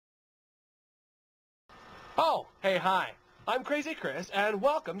Oh, hey, hi. I'm Crazy Chris, and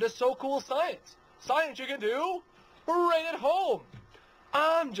welcome to So Cool Science. Science you can do right at home.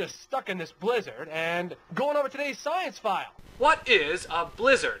 I'm just stuck in this blizzard and going over today's science file. What is a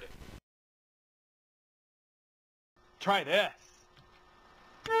blizzard? Try this.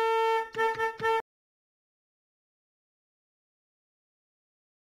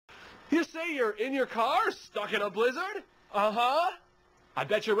 You say you're in your car, stuck in a blizzard? Uh-huh. I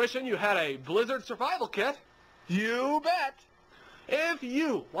bet you're wishing you had a blizzard survival kit. You bet. If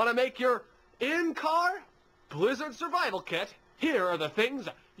you want to make your in-car blizzard survival kit, here are the things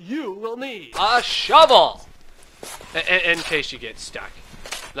you will need. A shovel! In case you get stuck.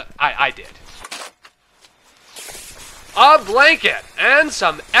 I did. A blanket and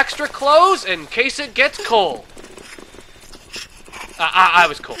some extra clothes in case it gets cold. I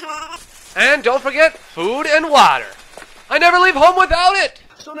was cold. And don't forget food and water. I never leave home without it.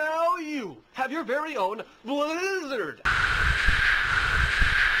 So now you have your very own blizzard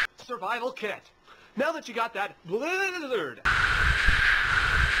survival kit. Now that you got that blizzard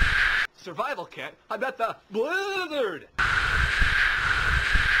survival kit, I bet the blizzard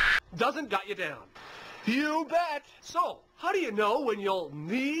doesn't got you down. You bet. So, how do you know when you'll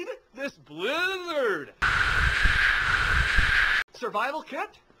need this blizzard survival kit?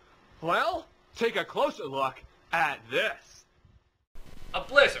 Well, take a closer look at this. A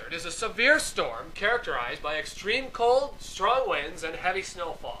blizzard is a severe storm characterized by extreme cold, strong winds, and heavy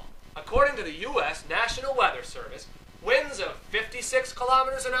snowfall. According to the U.S. National Weather Service, winds of 56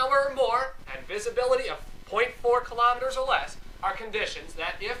 kilometers an hour or more and visibility of 0.4 kilometers or less are conditions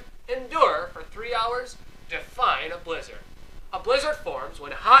that, if endure for 3 hours, define a blizzard. A blizzard forms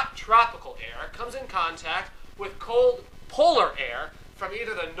when hot tropical air comes in contact with cold polar air from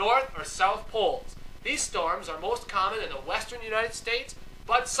either the north or south poles. These storms are most common in the western United States,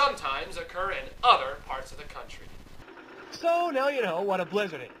 but sometimes occur in other parts of the country. So now you know what a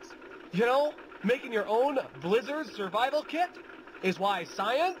blizzard is. You know, making your own blizzard survival kit is why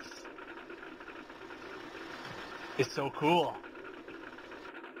science is so cool.